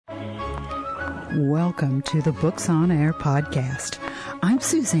Welcome to the Books on Air podcast. I'm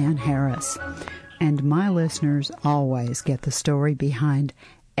Suzanne Harris, and my listeners always get the story behind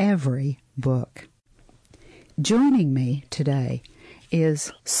every book. Joining me today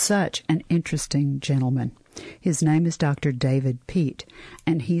is such an interesting gentleman. His name is Dr. David Peat,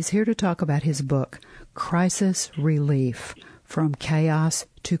 and he's here to talk about his book, Crisis Relief, From Chaos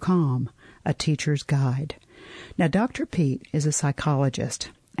to Calm, A Teacher's Guide. Now, Dr. Peat is a psychologist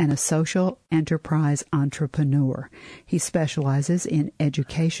and a social enterprise entrepreneur. He specializes in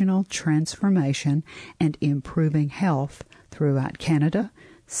educational transformation and improving health throughout Canada,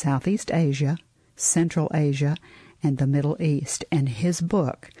 Southeast Asia, Central Asia, and the Middle East. And his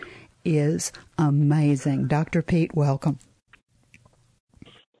book is amazing. Dr. Peat, welcome.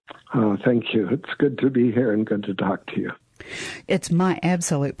 Oh, thank you. It's good to be here and good to talk to you. It's my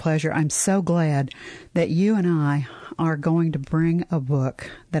absolute pleasure. I'm so glad that you and I are going to bring a book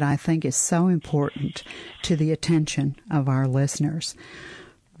that I think is so important to the attention of our listeners.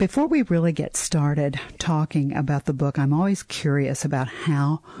 Before we really get started talking about the book, I'm always curious about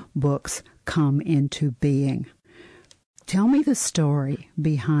how books come into being. Tell me the story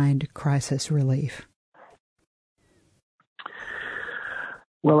behind Crisis Relief.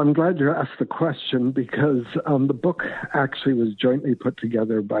 Well, I'm glad you asked the question because the book actually was jointly put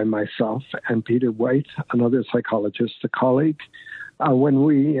together by myself and Peter White, another psychologist, a colleague, when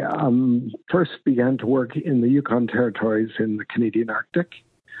we first began to work in the Yukon Territories in the Canadian Arctic.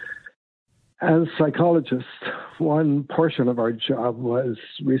 As psychologists, one portion of our job was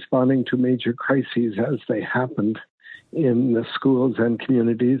responding to major crises as they happened in the schools and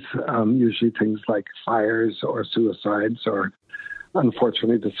communities, usually things like fires or suicides or,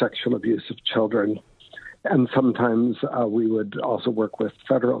 unfortunately, the sexual abuse of children. And sometimes we would also work with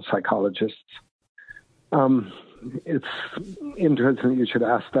federal psychologists. It's interesting you should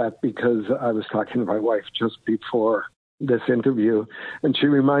ask that because I was talking to my wife just before this interview, and she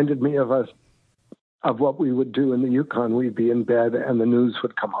reminded me of what we would do in the Yukon. We'd be in bed and the news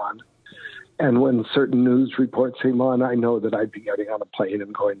would come on. And when certain news reports came on, I know that I'd be getting on a plane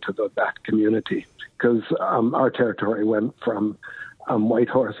and going to that community because our territory went from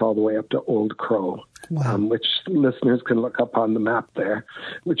Whitehorse all the way up to Old Crow, wow. Which listeners can look up on the map there,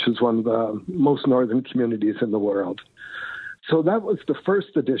 which is one of the most northern communities in the world. So that was the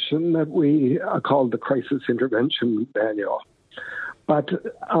first edition that we called the Crisis Intervention Manual. But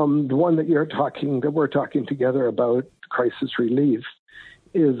the one that we're talking together about, Crisis Relief,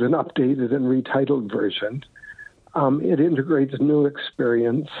 is an updated and retitled version. It integrates new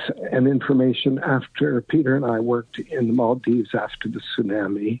experience and information after Peter and I worked in the Maldives after the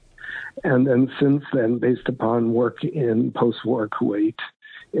tsunami. And then since then, based upon work in post-war Kuwait,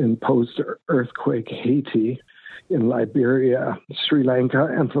 in post-earthquake Haiti, in Liberia, Sri Lanka,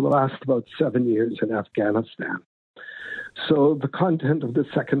 and for the last about 7 years in Afghanistan. So the content of the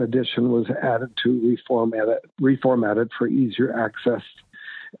second edition was added to reformatted for easier access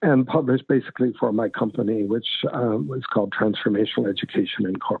and published basically for my company, which was called Transformational Education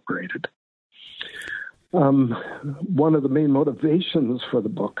Incorporated. One of the main motivations for the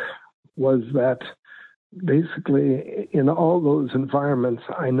book was that basically in all those environments,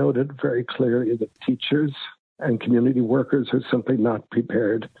 I noted very clearly that teachers and community workers are simply not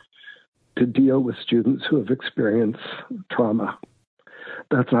prepared to deal with students who have experienced trauma.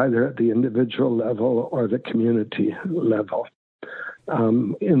 That's either at the individual level or the community level.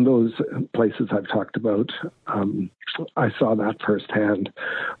 In those places I've talked about, I saw that firsthand.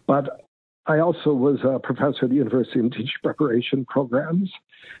 But I also was a professor at the University in Teacher Preparation Programs,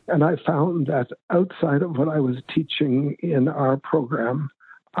 and I found that outside of what I was teaching in our program,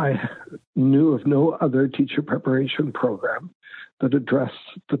 I knew of no other teacher preparation program that addressed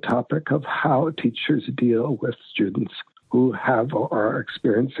the topic of how teachers deal with students who have or are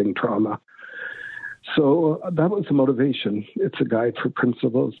experiencing trauma. So that was the motivation. It's a guide for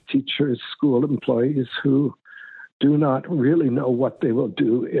principals, teachers, school employees who do not really know what they will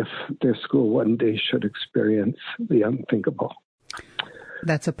do if their school one day should experience the unthinkable.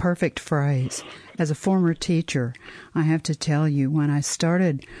 That's a perfect phrase. As a former teacher, I have to tell you, when I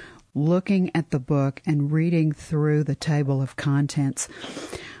started looking at the book and reading through the table of contents,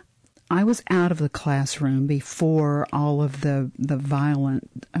 I was out of the classroom before all of the violent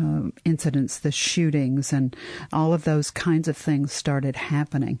incidents, the shootings, and all of those kinds of things started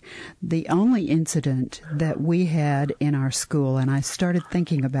happening. The only incident that we had in our school, and I started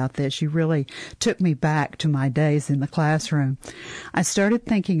thinking about this, you really took me back to my days in the classroom. I started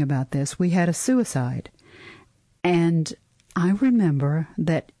thinking about this. We had a suicide, and I remember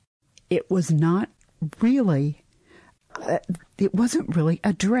that it was not really it wasn't really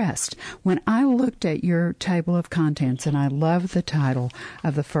addressed. When I looked at your table of contents, and I love the title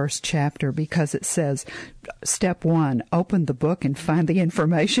of the first chapter because it says, Step 1, open the book and find the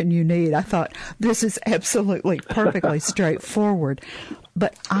information you need. I thought, this is absolutely perfectly straightforward.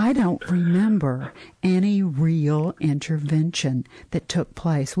 But I don't remember any real intervention that took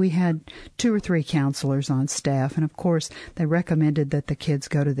place. We had 2 or 3 counselors on staff, and of course they recommended that the kids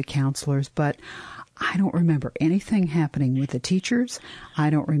go to the counselors, but I don't remember anything happening with the teachers.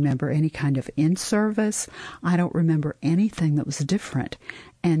 I don't remember any kind of in-service. I don't remember anything that was different.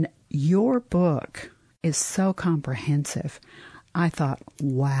 And your book is so comprehensive. I thought,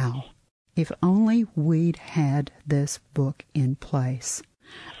 wow, if only we'd had this book in place.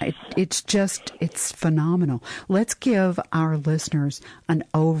 It's phenomenal. Let's give our listeners an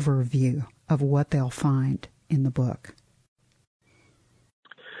overview of what they'll find in the book.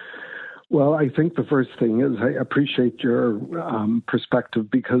 Well, I think the first thing is I appreciate your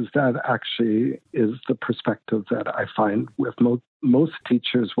perspective, because that actually is the perspective that I find with most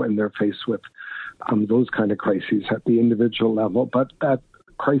teachers when they're faced with those kind of crises at the individual level. But that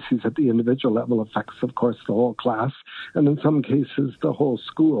crisis at the individual level affects, of course, the whole class, and in some cases the whole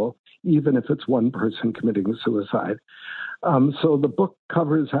school, even if it's one person committing suicide. So the book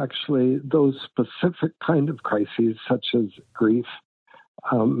covers actually those specific kind of crises, such as grief,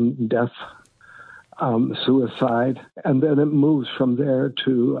 death, suicide, and then it moves from there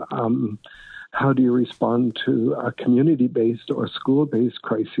to how do you respond to a community-based or school-based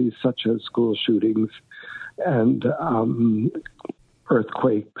crises, such as school shootings and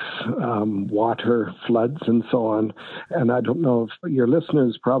earthquakes, water, floods, and so on. And I don't know if your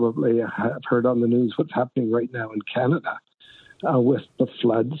listeners probably have heard on the news what's happening right now in Canada with the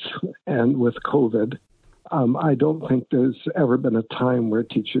floods and with COVID. I don't think there's ever been a time where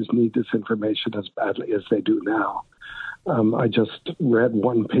teachers need this information as badly as they do now. I just read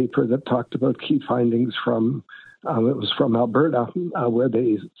one paper that talked about key findings from, it was from Alberta, where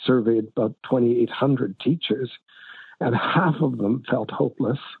they surveyed about 2,800 teachers, and half of them felt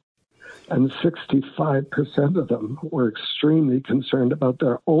hopeless, and 65% of them were extremely concerned about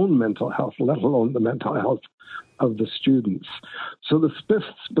their own mental health, let alone the mental health of the students. So the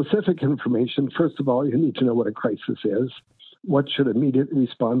specific information, first of all, you need to know what a crisis is. What should immediate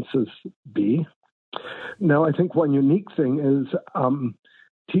responses be? Now, I think one unique thing is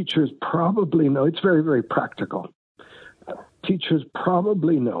teachers probably know, it's very, very practical. Teachers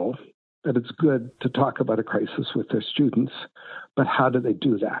probably know that it's good to talk about a crisis with their students, but how do they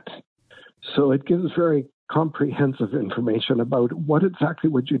do that? So it gives very comprehensive information about what exactly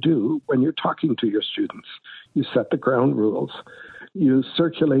would you do when you're talking to your students. You set the ground rules. You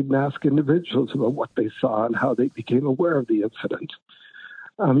circulate and ask individuals about what they saw and how they became aware of the incident.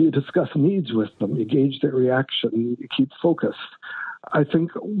 You discuss needs with them. You gauge their reaction. You keep focused. I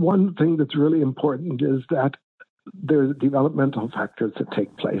think one thing that's really important is that there's developmental factors that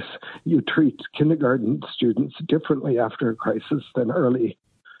take place. You treat kindergarten students differently after a crisis than early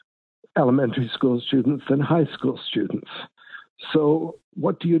elementary school students than high school students. So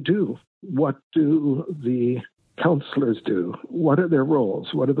what do you do? What do the counselors do? What are their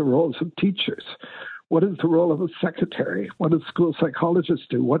roles? What are the roles of teachers? What is the role of a secretary? What do school psychologists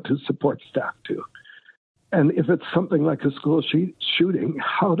do? What do support staff do? And if it's something like a school shooting,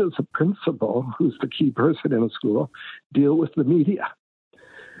 how does a principal, who's the key person in a school, deal with the media?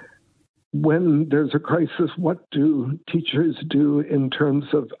 When there's a crisis, what do teachers do in terms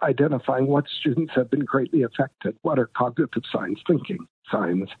of identifying what students have been greatly affected? What are cognitive signs, thinking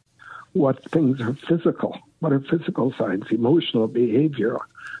signs? What things are physical? What are physical signs, emotional, behavioral,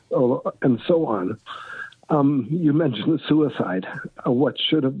 and so on? You mentioned suicide. What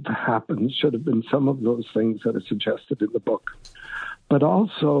should have happened should have been some of those things that are suggested in the book. But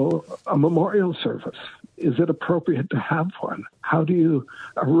also a memorial service. Is it appropriate to have one? How do you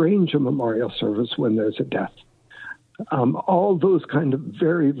arrange a memorial service when there's a death? All those kind of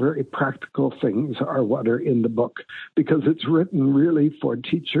very, very practical things are what are in the book, because it's written really for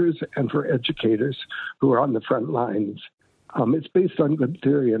teachers and for educators who are on the front lines. It's based on good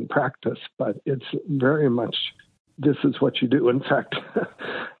theory and practice, but it's very much, this is what you do. In fact,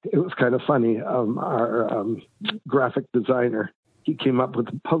 it was kind of funny. Our graphic designer, he came up with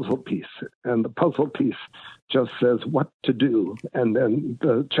a puzzle piece, and the puzzle piece just says what to do. And then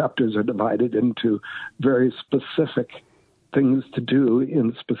the chapters are divided into very specific things to do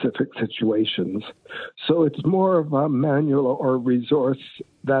in specific situations. So it's more of a manual or resource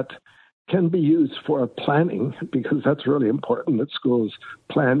that can be used for planning, because that's really important that schools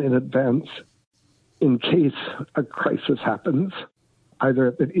plan in advance in case a crisis happens, either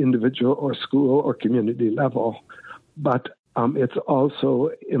at the individual or school or community level. But it's also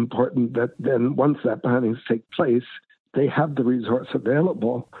important that then once that planning takes place, they have the resource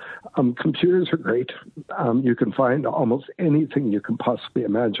available. Computers are great. You can find almost anything you can possibly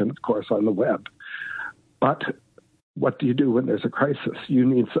imagine, of course, on the web. But what do you do when there's a crisis? You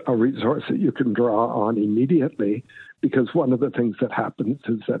need a resource that you can draw on immediately, because one of the things that happens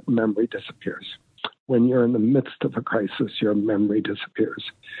is that memory disappears. When you're in the midst of a crisis, your memory disappears.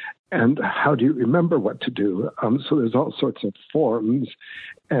 And how do you remember what to do? So there's all sorts of forms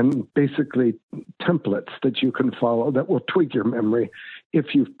and basically templates that you can follow that will tweak your memory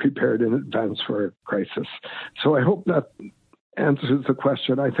if you've prepared in advance for a crisis. So I hope that answers the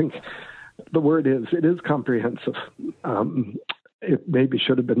question. I think the word is, it is comprehensive. It maybe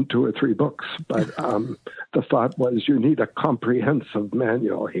should have been 2 or 3 books, but the thought was you need a comprehensive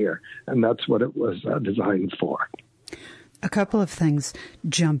manual here, and that's what it was designed for. A couple of things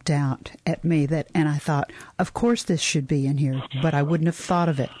jumped out at me and I thought, of course this should be in here, but I wouldn't have thought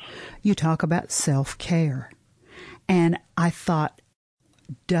of it. You talk about self-care. And I thought,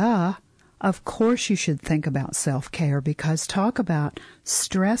 duh, of course you should think about self-care, because talk about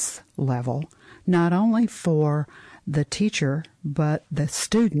stress level, not only for the teacher, but the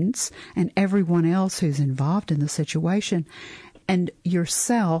students and everyone else who's involved in the situation. And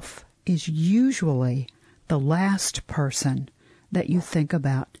yourself is usually the last person that you think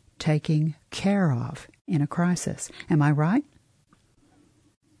about taking care of in a crisis. Am I right?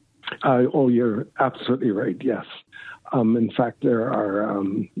 You're absolutely right, yes. In fact, there are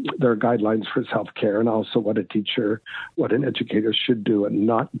guidelines for self-care, and also what an educator should do and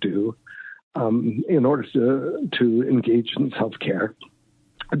not do in order to engage in self-care.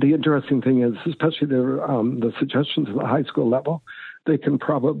 The interesting thing is, especially the suggestions at the high school level, they can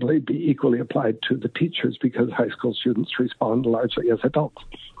probably be equally applied to the teachers, because high school students respond largely as adults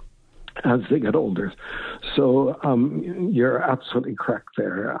as they get older. So you're absolutely correct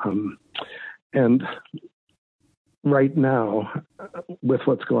there. And right now, with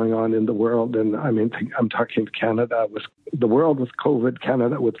what's going on in the world, and I mean, I'm talking Canada, with the world with COVID,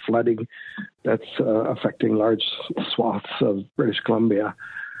 Canada with flooding that's affecting large swaths of British Columbia,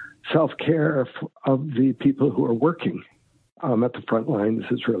 self-care of the people who are working at the front lines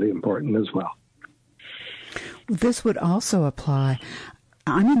is really important as well. This would also apply.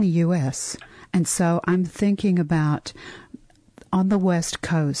 I'm in the U.S., and so I'm thinking about on the West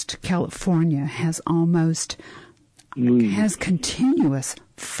Coast, California has continuous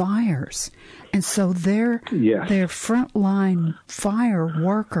fires. And so their frontline fire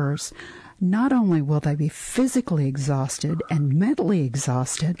workers, not only will they be physically exhausted and mentally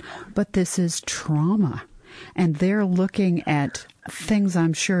exhausted, but this is trauma. And they're looking at things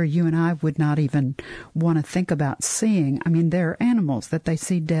I'm sure you and I would not even want to think about seeing. I mean, there are animals that they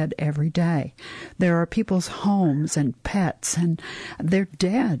see dead every day. There are people's homes and pets, and they're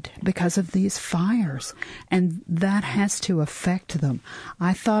dead because of these fires. And that has to affect them.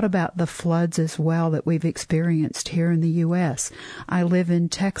 I thought about the floods as well that we've experienced here in the U.S. I live in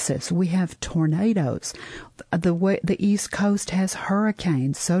Texas. We have tornadoes. The East Coast has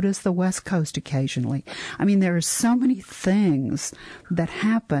hurricanes. So does the West Coast occasionally. I mean, there are so many things that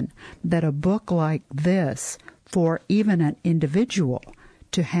happen that a book like this, for even an individual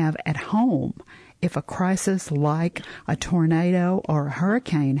to have at home, if a crisis like a tornado or a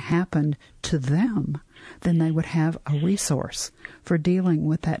hurricane happened to them, then they would have a resource for dealing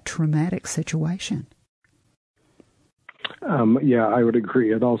with that traumatic situation. I would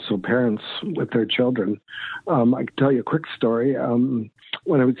agree. And also parents with their children. I can tell you a quick story.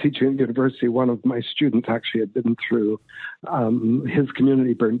 When I was teaching at university, one of my students actually had been through, his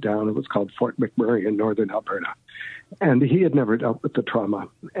community burned down. It was called Fort McMurray in northern Alberta. And he had never dealt with the trauma.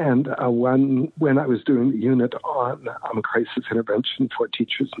 And when I was doing the unit on crisis intervention for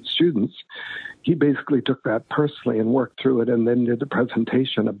teachers and students, he basically took that personally and worked through it, and then did a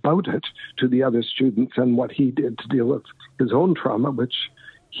presentation about it to the other students and what he did to deal with his own trauma, which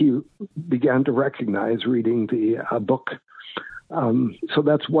he began to recognize reading the book. So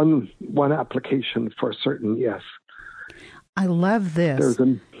that's one application for certain, yes. I love this.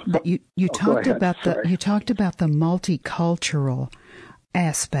 That you talked about the multicultural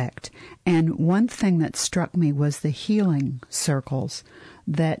aspect, and one thing that struck me was the healing circles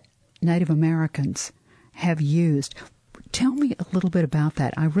that Native Americans have used. Tell me a little bit about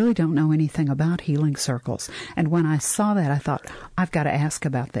that. I really don't know anything about healing circles, and when I saw that, I thought, I've got to ask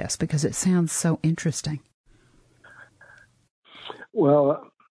about this because it sounds so interesting. Well,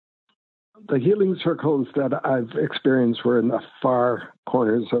 the healing circles that I've experienced were in the far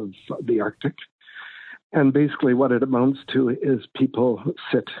corners of the Arctic. And basically what it amounts to is people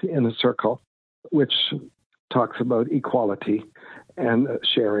sit in a circle, which talks about equality and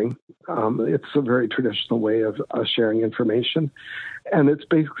sharing. It's a very traditional way of sharing information. And it's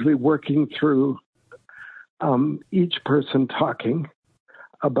basically working through each person talking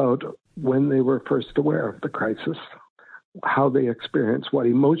about when they were first aware of the crisis, how they experience, what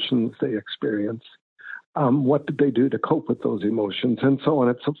emotions they experience, what did they do to cope with those emotions, and so on.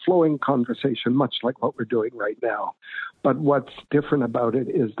 It's a flowing conversation, much like what we're doing right now. But what's different about it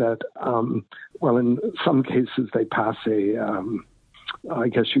is that, in some cases they pass I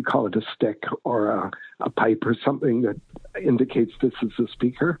guess you call it a stick or a pipe or something that indicates this is the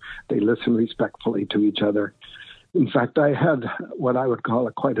speaker. They listen respectfully to each other. In fact, I had what I would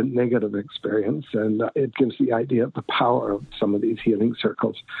call quite a negative experience, and it gives the idea of the power of some of these healing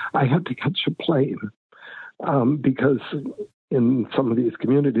circles. I had to catch a plane because in some of these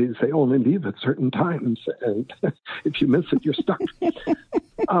communities, they only leave at certain times, and if you miss it, you're stuck.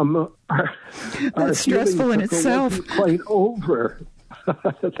 That's stressful in itself. Wasn't quite over.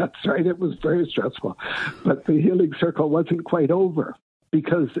 That's right. It was very stressful. But the healing circle wasn't quite over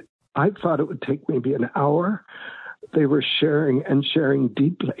because I thought it would take maybe an hour. They were sharing and sharing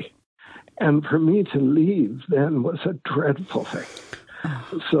deeply. And for me to leave then was a dreadful thing.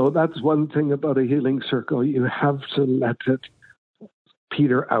 So that's one thing about a healing circle. You have to let it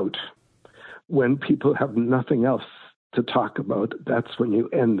peter out. When people have nothing else to talk about, that's when you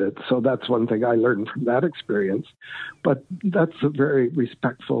end it. So that's one thing I learned from that experience. But that's a very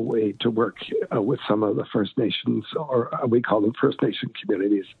respectful way to work with some of the First Nations, or we call them First Nation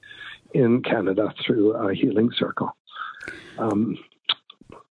communities in Canada, through a healing circle.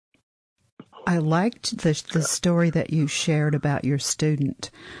 I liked the story that you shared about your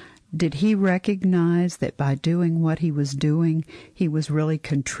student. Did he recognize that by doing what he was doing, he was really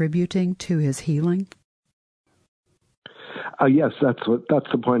contributing to his healing? Yes, that's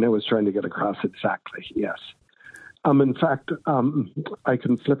the point I was trying to get across exactly. Yes. In fact, I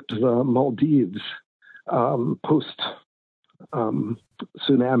can flip to the Maldives post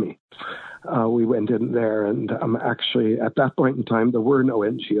tsunami. We went in there, and actually at that point in time, there were no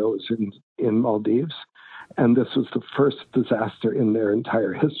NGOs in Maldives. And this was the first disaster in their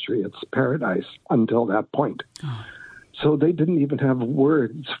entire history. It's paradise until that point. Oh. So they didn't even have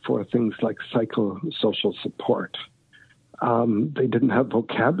words for things like psychosocial support. They didn't have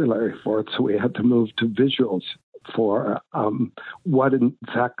vocabulary for it, so we had to move to visuals for what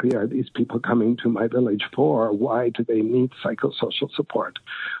exactly are these people coming to my village for? Why do they need psychosocial support?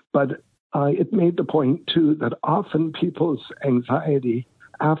 But it made the point, too, that often people's anxiety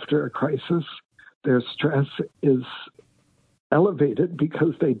after a crisis, their stress is elevated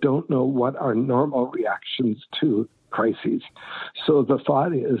because they don't know what are normal reactions to crises. So the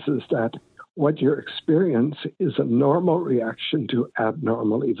thought is that what you experience is a normal reaction to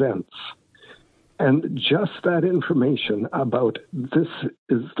abnormal events. And just that information about this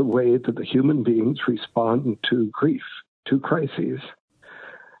is the way that the human beings respond to grief, to crises,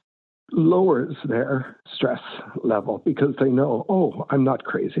 lowers their stress level because they know, oh, I'm not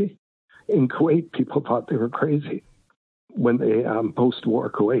crazy. In Kuwait, people thought they were crazy when they post-war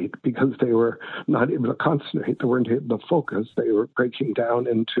Kuwait because they were not able to concentrate. They weren't able to focus. They were breaking down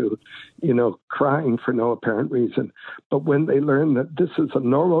into, crying for no apparent reason. But when they learned that this is a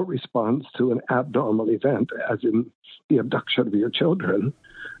normal response to an abnormal event, as in the abduction of your children,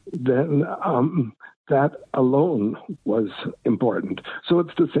 then that alone was important. So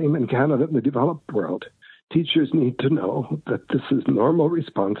it's the same in Canada and the developed world. Teachers need to know that this is normal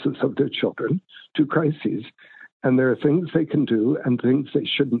responses of their children to crises. And there are things they can do and things they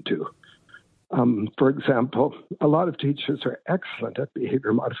shouldn't do. For example, a lot of teachers are excellent at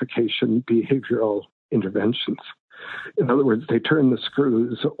behavior modification, behavioral interventions. In other words, they turn the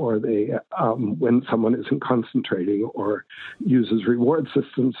screws, or they, when someone isn't concentrating, or uses reward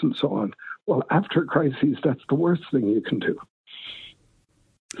systems and so on. Well, after crises, that's the worst thing you can do.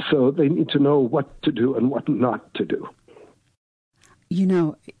 So they need to know what to do and what not to do.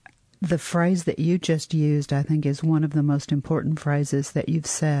 The phrase that you just used, I think, is one of the most important phrases that you've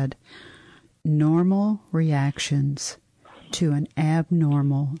said. Normal reactions to an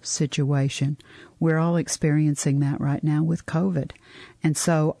abnormal situation. We're all experiencing that right now with COVID. And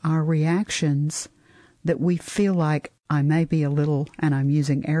so our reactions that we feel like, I may be a little, and I'm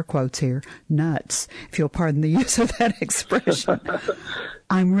using air quotes here, nuts, if you'll pardon the use of that expression.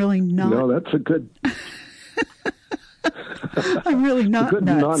 I'm really not. No, that's a good... I'm really not a good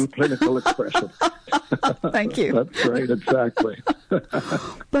nuts. Non-clinical expression. Thank you. That's right, exactly.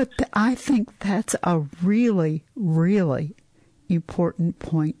 But I think that's a really, really important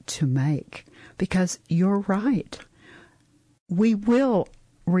point to make, because you're right. We will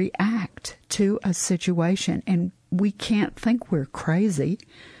react to a situation, and we can't think we're crazy.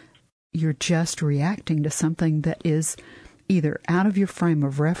 You're just reacting to something that is either out of your frame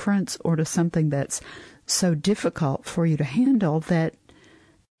of reference or to something that's so difficult for you to handle that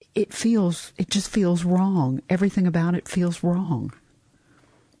it just feels wrong. Everything about it feels wrong.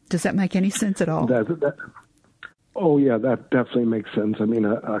 Does that make any sense at all? Oh, yeah, that definitely makes sense. I mean,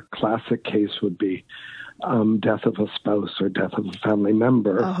 a classic case would be death of a spouse or death of a family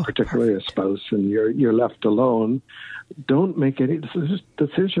member, particularly a spouse, and you're left alone. Don't make any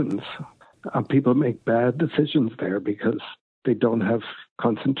decisions. People make bad decisions there because they don't have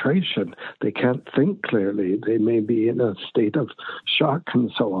concentration. They can't think clearly. They may be in a state of shock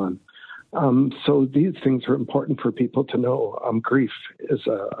and so on. So these things are important for people to know. Grief is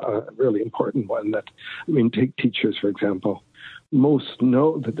a really important one. Take teachers, for example. Most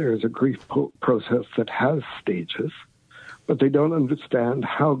know that there is a grief process that has stages, but they don't understand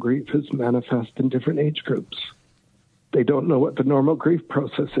how grief is manifest in different age groups. They don't know what the normal grief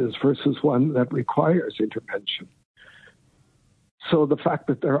process is versus one that requires intervention. So the fact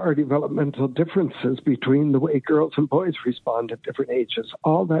that there are developmental differences between the way girls and boys respond at different ages,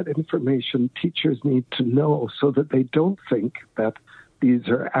 all that information teachers need to know so that they don't think that these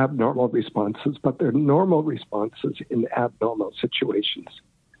are abnormal responses, but they're normal responses in abnormal situations.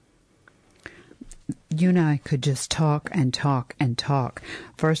 You and I could just talk and talk and talk.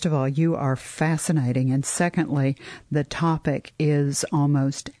 First of all, you are fascinating. And secondly, the topic is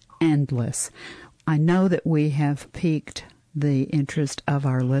almost endless. I know that we have piqued the interest of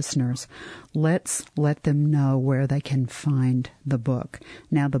our listeners. Let's let them know where they can find the book.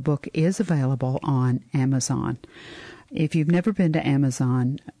 Now, the book is available on Amazon. If you've never been to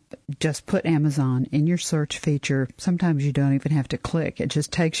Amazon, just put Amazon in your search feature. Sometimes you don't even have to click. It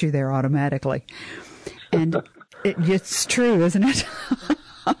just takes you there automatically. And it's true, isn't it?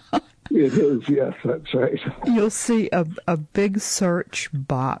 It is, yes, that's right. You'll see a big search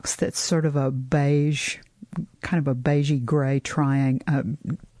box that's sort of a beige, kind of a beigey gray triangle,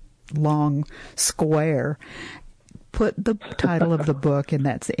 long square. Put the title of the book in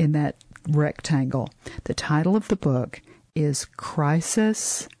that rectangle. The title of the book is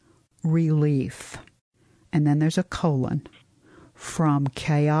Crisis Relief, and then there's a colon, From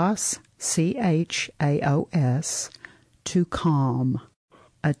Chaos, CHAOS, to Calm,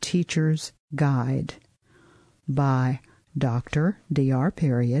 A Teacher's Guide, by Dr.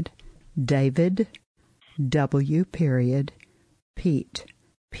 David W. Peat,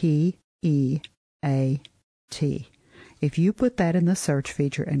 P-E-A-T. If you put that in the search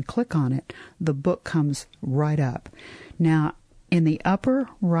feature and click on it, the book comes right up. Now, in the upper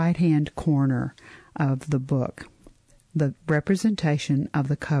right-hand corner of the book, the representation of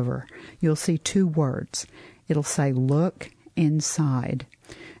the cover, you'll see two words. It'll say, Look Inside.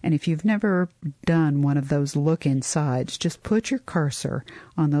 And if you've never done one of those look insides, just put your cursor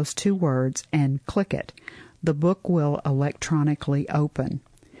on those two words and click it. The book will electronically open.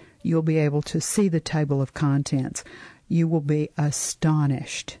 You'll be able to see the table of contents. You will be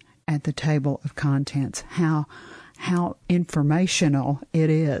astonished at the table of contents, how informational it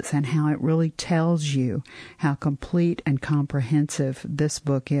is and how it really tells you how complete and comprehensive this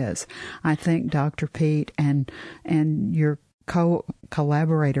book is. I think Dr. Peat and your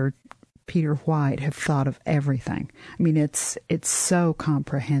collaborator, Peter White, have thought of everything. I mean, it's so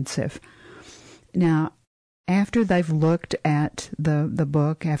comprehensive. Now, after they've looked at the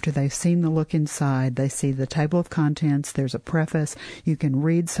book, after they've seen the look inside, they see the table of contents, there's a preface, you can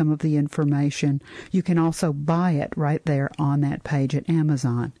read some of the information. You can also buy it right there on that page at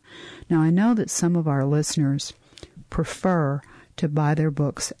Amazon. Now, I know that some of our listeners prefer to buy their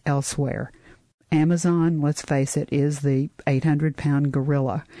books elsewhere. Amazon, let's face it, is the 800-pound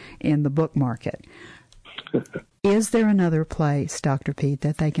gorilla in the book market. Is there another place, Dr. Peat,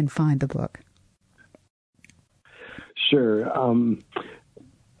 that they can find the book? Sure.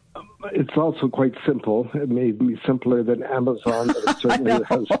 It's also quite simple. It may be simpler than Amazon, but it certainly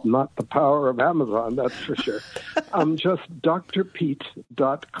has not the power of Amazon, that's for sure. Just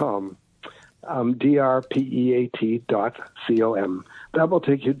drpeat.com, drpeat.com. That will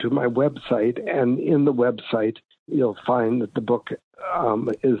take you to my website, and in the website, you'll find that the book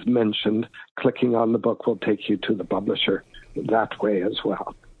is mentioned. Clicking on the book will take you to the publisher that way as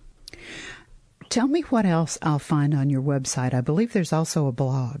well. Tell me what else I'll find on your website. I believe there's also a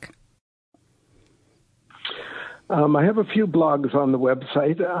blog. I have a few blogs on the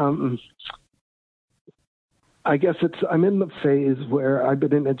website. I guess I'm in the phase where I've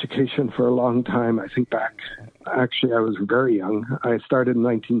been in education for a long time. I think back, actually, I was very young. I started in the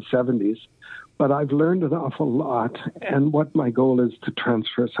 1970s But I've learned an awful lot, and what my goal is to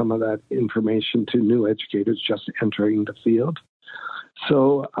transfer some of that information to new educators just entering the field.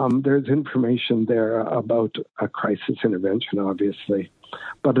 So there's information there about a crisis intervention, obviously.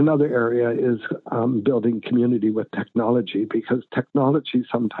 But another area is building community with technology, because technology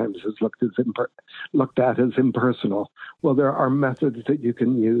sometimes is looked at as impersonal. Well, there are methods that you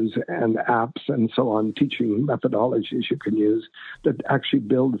can use and apps and so on, teaching methodologies you can use that actually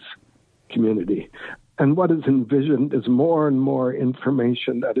builds community. And what is envisioned is more and more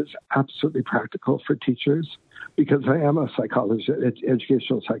information that is absolutely practical for teachers, because I am a psychologist,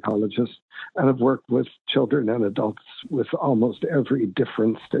 educational psychologist, and I've worked with children and adults with almost every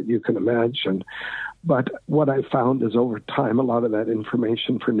difference that you can imagine. But what I found is over time, a lot of that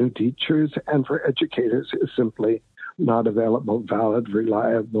information for new teachers and for educators is simply not available, valid,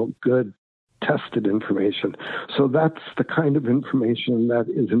 reliable, good, tested information. So that's the kind of information that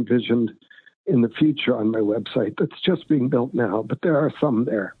is envisioned in the future on my website that's just being built now, but there are some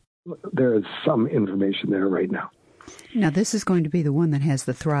there. There is some information there right now. Now, this is going to be the one that has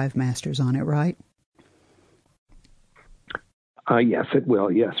the Thrive Masters on it, right? Yes, it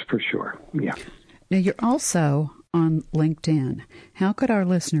will. Yes, for sure. Yeah. Now, you're also on LinkedIn. How could our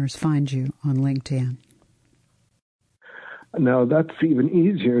listeners find you on LinkedIn? Now, that's even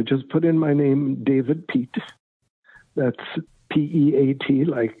easier. Just put in my name, David Peat. That's P-E-A-T,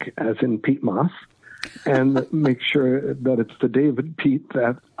 like as in Pete Moss. And make sure that it's the David Peat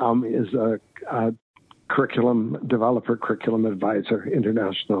that is a curriculum developer, curriculum advisor,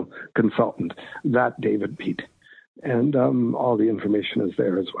 international consultant, that David Peat. And all the information is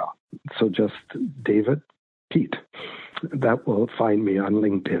there as well. So just David Peat. That will find me on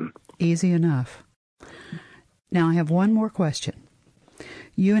LinkedIn. Easy enough. Now, I have one more question.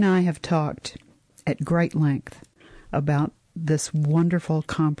 You and I have talked at great length about this wonderful,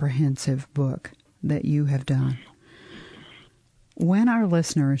 comprehensive book that you have done. When our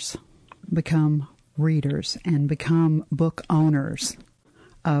listeners become readers and become book owners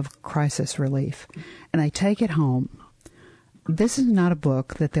of Crisis Relief, and they take it home, this is not a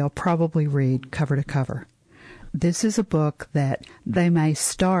book that they'll probably read cover to cover. This is a book that they may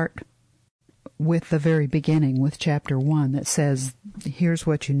start with the very beginning, with chapter 1 that says, here's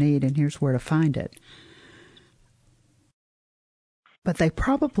what you need and here's where to find it. But they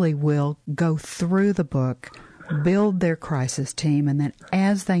probably will go through the book, build their crisis team, and then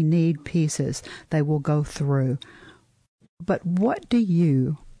as they need pieces, they will go through. But what do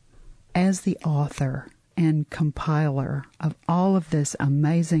you, as the author and compiler of all of this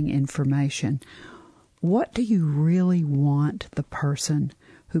amazing information, what do you really want the person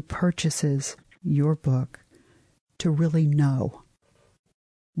who purchases your book to really know?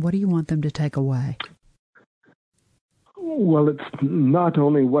 What do you want them to take away? Well, it's not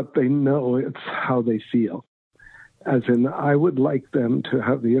only what they know, it's how they feel. As in, I would like them to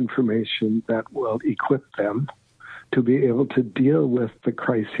have the information that will equip them to be able to deal with the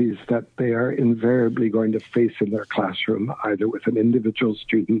crises that they are invariably going to face in their classroom, either with an individual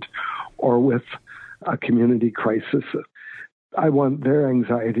student or with a community crisis. I want their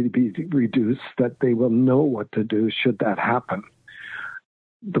anxiety to be reduced, that they will know what to do should that happen.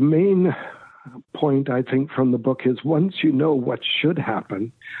 The main point, I think, from the book is once you know what should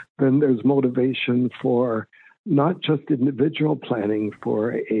happen, then there's motivation for not just individual planning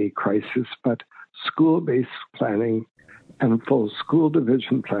for a crisis, but school-based planning and full school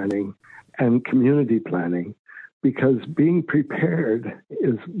division planning and community planning, because being prepared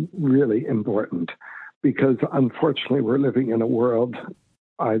is really important. Because unfortunately, we're living in a world,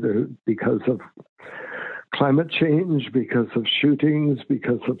 either because of climate change, because of shootings,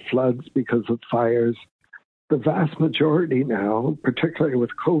 because of floods, because of fires. The vast majority now, particularly with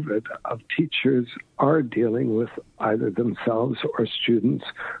COVID, of teachers are dealing with either themselves or students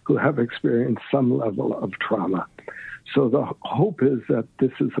who have experienced some level of trauma. So the hope is that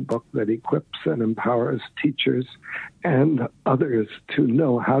this is a book that equips and empowers teachers and others to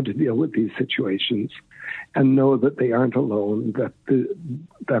know how to deal with these situations and know that they aren't alone,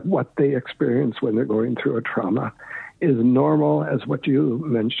 that what they experience when they're going through a trauma is normal, as what you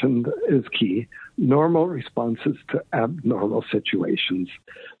mentioned is key, normal responses to abnormal situations.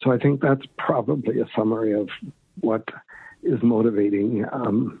 So I think that's probably a summary of what is motivating,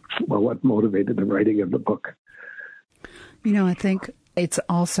 what motivated the writing of the book. You know, I think it's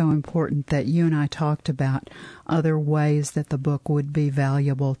also important that you and I talked about other ways that the book would be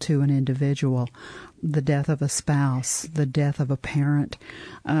valuable to an individual. The death of a spouse, the death of a parent.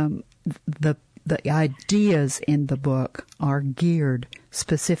 The ideas in the book are geared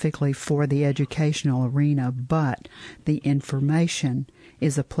specifically for the educational arena, but the information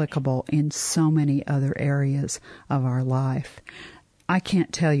is applicable in so many other areas of our life. I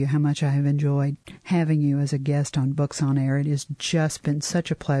can't tell you how much I have enjoyed having you as a guest on Books on Air. It has just been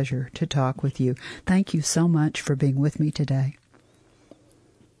such a pleasure to talk with you. Thank you so much for being with me today.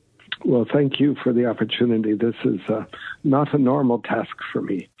 Well, thank you for the opportunity. This is not a normal task for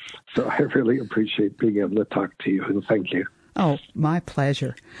me, so I really appreciate being able to talk to you, and thank you. Oh, my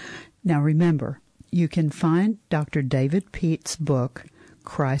pleasure. Now remember, you can find Dr. David Peat's book,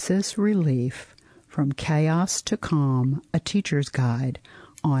 Crisis Relief, From Chaos to Calm, A Teacher's Guide,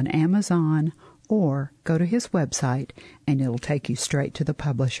 on Amazon, or go to his website and it'll take you straight to the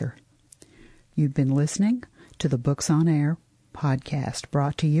publisher. You've been listening to the Books on Air podcast,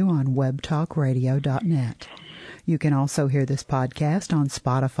 brought to you on webtalkradio.net. You can also hear this podcast on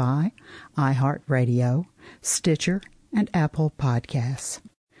Spotify, iHeartRadio, Stitcher, and Apple Podcasts.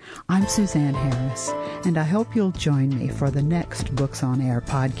 I'm Suzanne Harris, and I hope you'll join me for the next Books on Air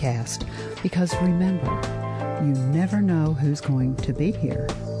podcast, because remember, you never know who's going to be here,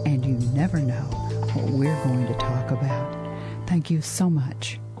 and you never know what we're going to talk about. Thank you so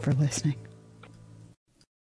much for listening.